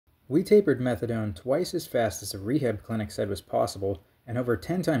We tapered methadone twice as fast as a rehab clinic said was possible, and over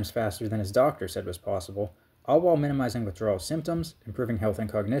 10 times faster than his doctor said was possible, all while minimizing withdrawal symptoms, improving health and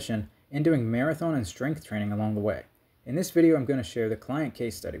cognition, and doing marathon and strength training along the way. In this video, I'm going to share the client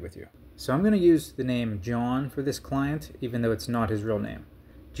case study with you. So I'm going to use the name John for this client, even though it's not his real name.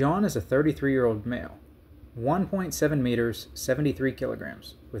 John is a 33-year-old male, 1.7 meters, 73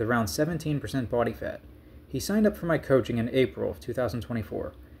 kilograms, with around 17% body fat. He signed up for my coaching in April of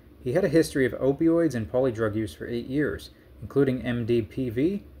 2024. He had a history of opioids and polydrug use for 8 years, including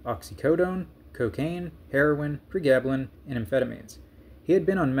MDPV, oxycodone, cocaine, heroin, pregabalin, and amphetamines. He had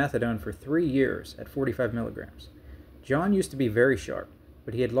been on methadone for 3 years at 45 milligrams. John used to be very sharp,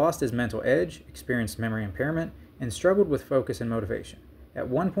 but he had lost his mental edge, experienced memory impairment, and struggled with focus and motivation. At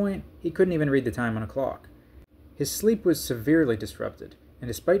one point, he couldn't even read the time on a clock. His sleep was severely disrupted, and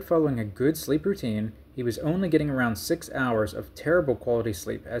despite following a good sleep routine, he was only getting around 6 hours of terrible quality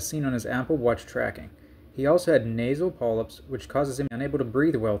sleep as seen on his Apple Watch tracking. He also had nasal polyps, which causes him unable to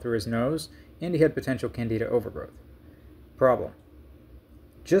breathe well through his nose, and he had potential candida overgrowth. Problem.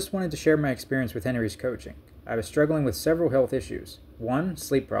 Just wanted to share my experience with Henry's coaching. I was struggling with several health issues. 1.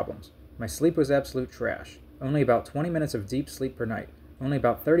 Sleep problems. My sleep was absolute trash. Only about 20 minutes of deep sleep per night. Only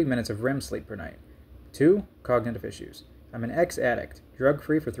about 30 minutes of REM sleep per night. 2. Cognitive issues. I'm an ex-addict,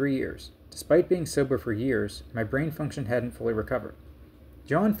 drug-free for 3 years. Despite being sober for years, my brain function hadn't fully recovered.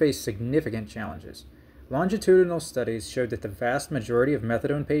 John faced significant challenges. Longitudinal studies showed that the vast majority of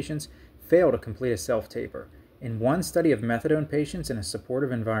methadone patients fail to complete a self-taper. In one study of methadone patients in a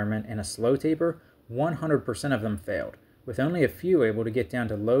supportive environment and a slow taper, 100% of them failed, with only a few able to get down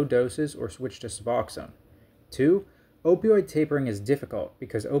to low doses or switch to Suboxone. 2. Opioid tapering is difficult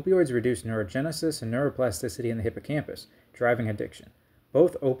because opioids reduce neurogenesis and neuroplasticity in the hippocampus, driving addiction.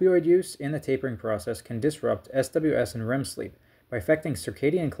 Both opioid use and the tapering process can disrupt SWS and REM sleep by affecting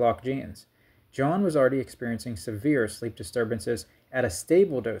circadian clock genes. John was already experiencing severe sleep disturbances at a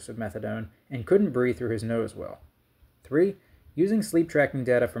stable dose of methadone and couldn't breathe through his nose well. 3. Using sleep tracking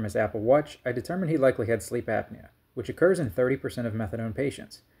data from his Apple Watch, I determined he likely had sleep apnea, which occurs in 30% of methadone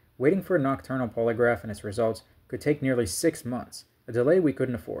patients. Waiting for a nocturnal polygraph and its results could take nearly 6 months, a delay we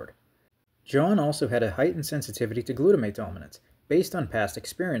couldn't afford. John also had a heightened sensitivity to glutamate dominance, based on past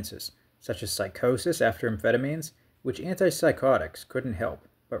experiences, such as psychosis after amphetamines, which antipsychotics couldn't help,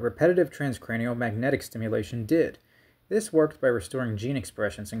 but repetitive transcranial magnetic stimulation did. This worked by restoring gene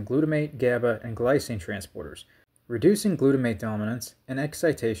expressions in glutamate, GABA, and glycine transporters, reducing glutamate dominance and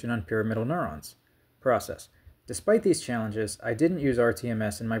excitation on pyramidal neurons. Process. Despite these challenges, I didn't use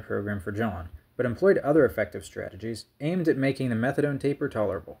RTMS in my program for John, but employed other effective strategies aimed at making the methadone taper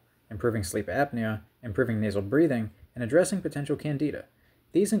tolerable, improving sleep apnea, improving nasal breathing, and addressing potential candida.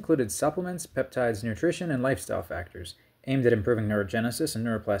 These included supplements, peptides, nutrition, and lifestyle factors aimed at improving neurogenesis and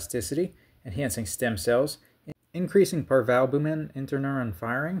neuroplasticity, enhancing stem cells, increasing parvalbumin interneuron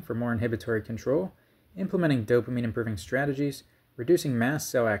firing for more inhibitory control, implementing dopamine-improving strategies, reducing mast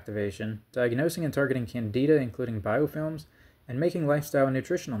cell activation, diagnosing and targeting candida including biofilms, and making lifestyle and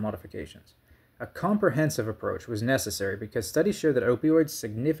nutritional modifications. A comprehensive approach was necessary because studies show that opioids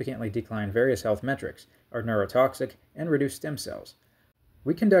significantly decline various health metrics, are neurotoxic, and reduce stem cells.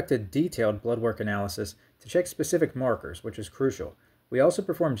 We conducted detailed blood work analysis to check specific markers, which is crucial. We also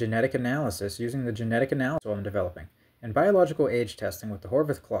performed genetic analysis using the genetic analysis I'm developing, and biological age testing with the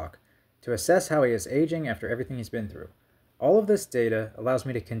Horvath clock to assess how he is aging after everything he's been through. All of this data allows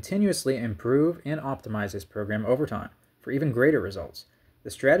me to continuously improve and optimize this program over time for even greater results. The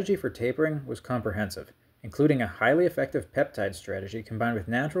strategy for tapering was comprehensive, including a highly effective peptide strategy combined with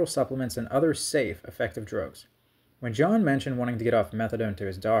natural supplements and other safe, effective drugs. When John mentioned wanting to get off methadone to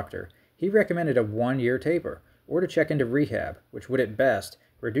his doctor, he recommended a 1-year taper, or to check into rehab, which would at best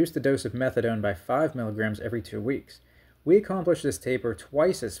reduce the dose of methadone by 5 milligrams every 2 weeks. We accomplished this taper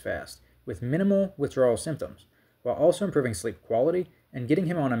twice as fast, with minimal withdrawal symptoms, while also improving sleep quality and getting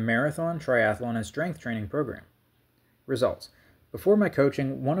him on a marathon, triathlon, and strength training program. Results. Before my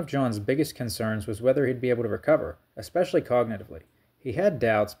coaching, one of John's biggest concerns was whether he'd be able to recover, especially cognitively. He had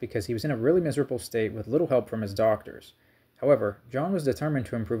doubts because he was in a really miserable state with little help from his doctors. However, John was determined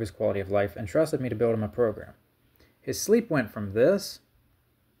to improve his quality of life and trusted me to build him a program. His sleep went from this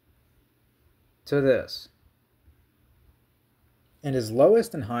to this, and his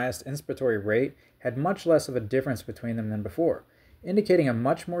lowest and highest inspiratory rate had much less of a difference between them than before, indicating a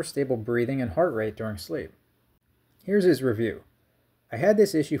much more stable breathing and heart rate during sleep. Here's his review. I had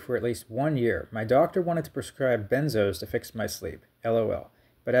this issue for at least 1 year. My doctor wanted to prescribe benzos to fix my sleep, LOL.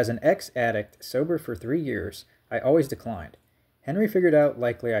 But as an ex-addict, sober for 3 years, I always declined. Henry figured out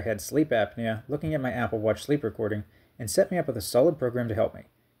likely I had sleep apnea, looking at my Apple Watch sleep recording, and set me up with a solid program to help me.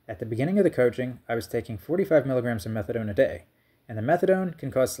 At the beginning of the coaching, I was taking 45 milligrams of methadone a day, and the methadone can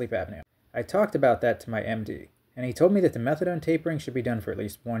cause sleep apnea. I talked about that to my MD, and he told me that the methadone tapering should be done for at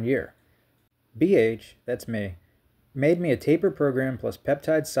least 1 year. BH, that's me, made me a taper program plus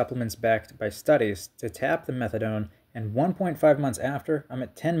peptide supplements backed by studies to tap the methadone, and 1.5 months after, I'm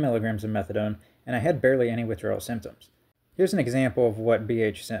at 10 milligrams of methadone, and I had barely any withdrawal symptoms. Here's an example of what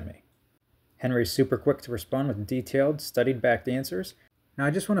BH sent me. Henry's super quick to respond with detailed, studied-backed answers. Now, I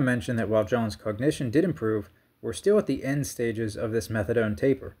just want to mention that while John's cognition did improve, we're still at the end stages of this methadone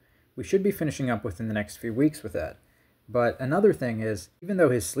taper. We should be finishing up within the next few weeks with that. But another thing is, even though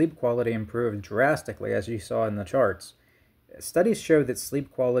his sleep quality improved drastically, as you saw in the charts, studies show that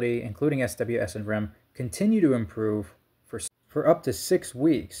sleep quality, including SWS and REM, continue to improve for up to 6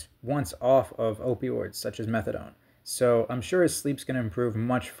 weeks once off of opioids such as methadone. So I'm sure his sleep's going to improve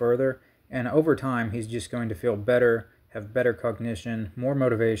much further, and over time he's just going to feel better, have better cognition, more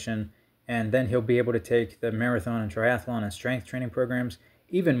motivation, and then he'll be able to take the marathon and triathlon and strength training programs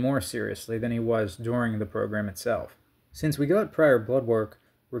even more seriously than he was during the program itself. Since we got prior blood work,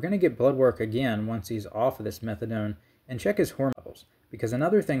 we're going to get blood work again once he's off of this methadone and check his hormone levels, because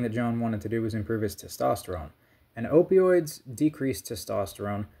another thing that John wanted to do was improve his testosterone. And opioids decrease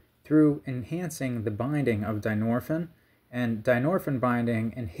testosterone through enhancing the binding of dynorphin, and dynorphin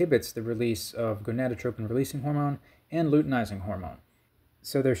binding inhibits the release of gonadotropin-releasing hormone and luteinizing hormone.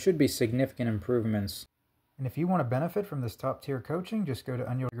 So there should be significant improvements. And if you want to benefit from this top-tier coaching, just go to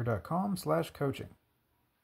unyoga.com/coaching.